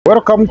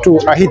Welcome to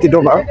AHITI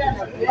NDOMBA,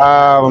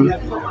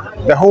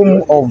 the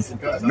home of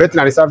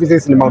veterinary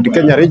services in the Mount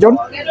Kenya region.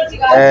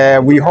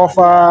 We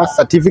offer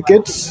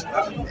certificates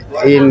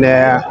in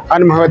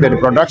animal health and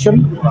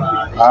reproduction,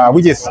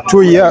 which is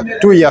two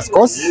years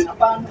course.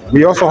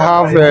 We also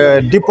have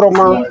a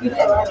diploma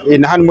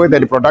in animal health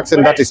and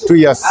reproduction, that is 2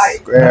 years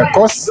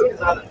course.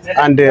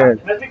 And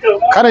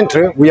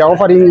currently, we are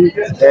offering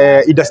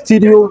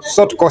industrial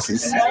short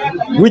courses,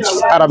 which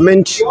are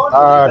meant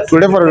to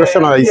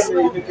revolutionize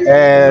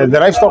the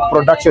livestock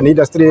production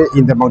industry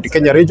in the Mount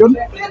Kenya region,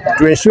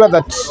 to ensure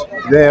that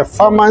the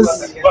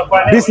farmers,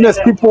 business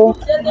people,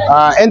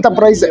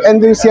 enterprise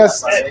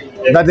enthusiasts,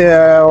 that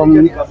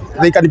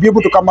they can be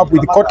able to come up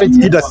with cottage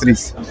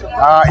industries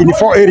in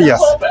 4 areas.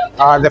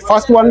 The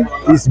first one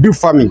is beef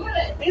farming,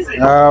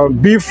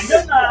 beef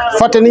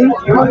fattening,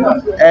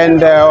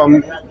 and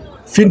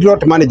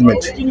feedlot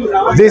management.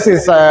 This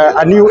is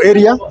a new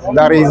area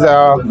that is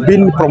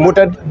being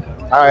promoted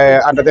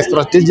under the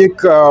strategic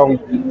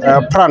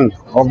plan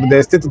of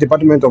the State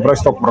Department of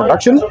Livestock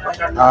Production,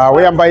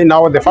 whereby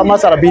now the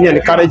farmers are being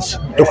encouraged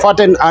to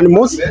fatten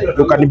animals.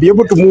 You can be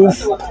able to move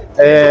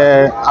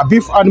a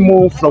beef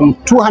animal from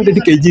 200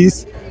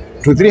 kgs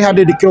to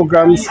 300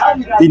 kilograms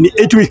in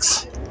 8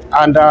 weeks.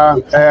 And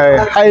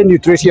high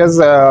nutritious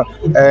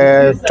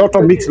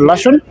total mixed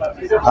ration,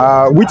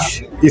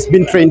 which is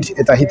being trained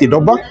at AHITI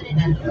NDOMBA,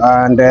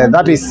 and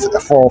that is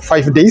for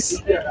 5 days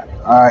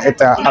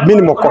at a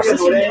minimal cost,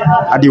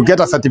 and you get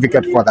a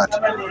certificate for that.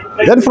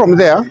 Then from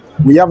there,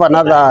 we have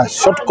another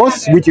short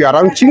course which we are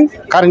launching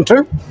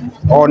currently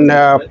on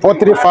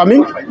poultry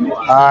farming.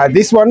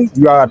 This one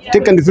you are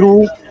taken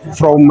through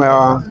from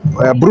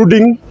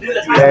brooding,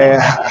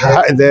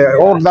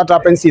 all that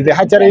happens in the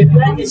hatchery,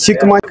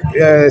 chicken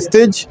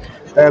stage,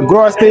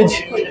 grower stage,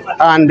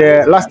 and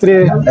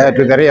lastly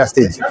to the rear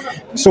stage.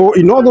 So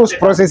in all those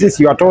processes,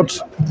 you are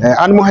taught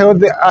animal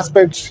health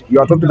aspect, you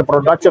are taught the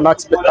production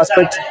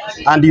aspect,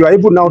 and you are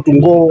able now to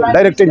go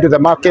directly into the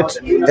market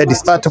and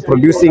start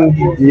producing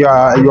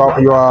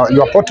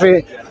your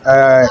poultry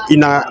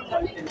in a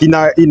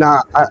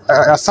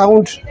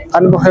sound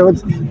animal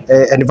health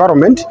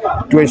environment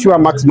to ensure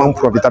maximum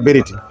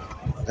profitability.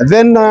 And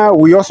then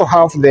we also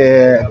have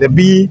the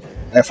bee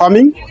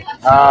farming,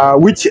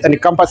 which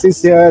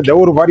encompasses the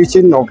whole value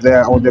chain of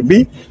the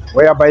bee,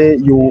 whereby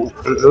you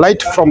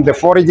light from the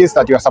forages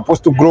that you are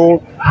supposed to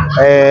grow,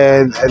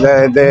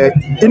 the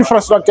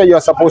infrastructure you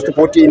are supposed to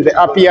put in the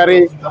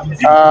apiary,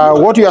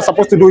 what you are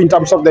supposed to do in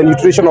terms of the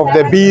nutrition of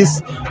the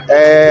bees,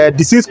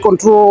 disease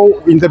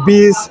control in the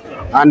bees,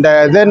 and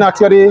then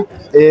actually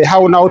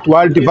how now to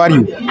add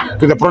value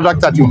to the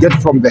product that you get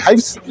from the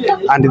hives,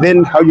 and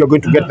then how you're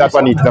going to get that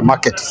one into the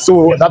market.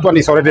 So that one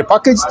is already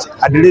packaged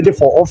and ready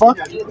for offer.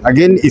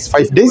 Again, it's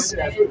 5 days.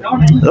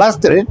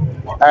 Lastly,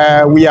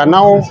 we are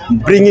now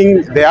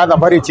bringing the other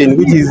value chain,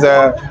 which is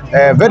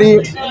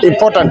very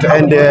important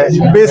and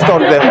based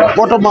on the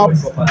bottom-up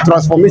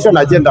transformation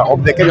agenda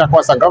of the Kenya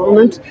Kwanza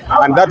government,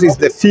 and that is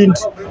the feed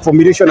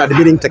formulation and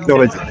breeding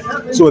technology.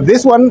 So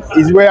this one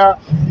is where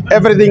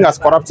everything has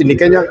corrupted in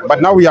Kenya,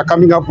 but now we are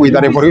coming up with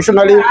a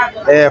revolutionary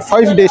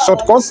 5-day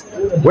short course,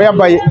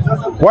 whereby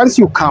once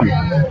you come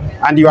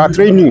and you are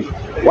training,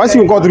 once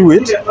you go through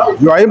it,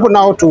 you are able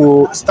now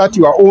to start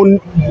your own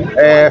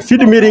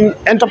feed milling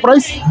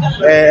enterprise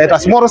at a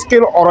smaller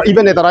scale or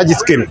even at a large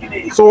scale.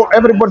 So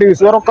everybody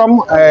is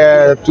welcome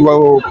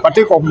to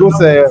partake of those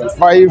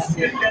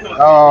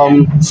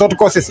 5 short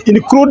courses,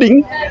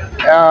 including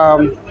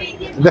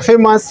the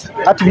famous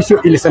artificial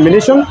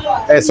insemination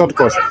short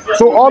course.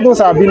 So all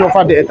those are being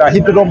offered at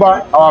AHITI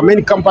NDOMBA, our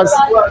main campus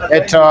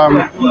at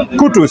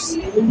Kutus,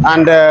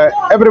 and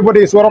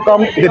everybody is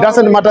welcome. It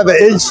doesn't matter the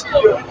age.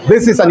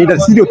 This is an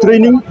industrial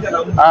training,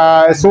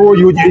 so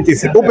it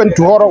is open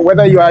to all,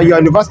 whether you are a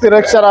university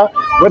lecturer,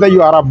 whether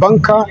you are a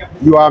banker,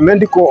 you are a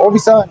medical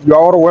officer, you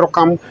are all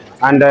welcome.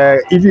 And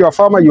if you are a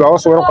farmer, you are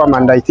also welcome,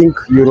 and I think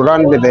you will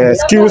learn the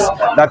skills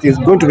that is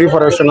going to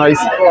revolutionize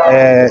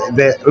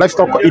the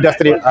livestock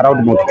industry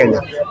around Mount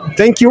Kenya.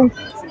 Thank you,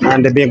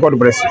 and may God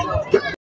bless you.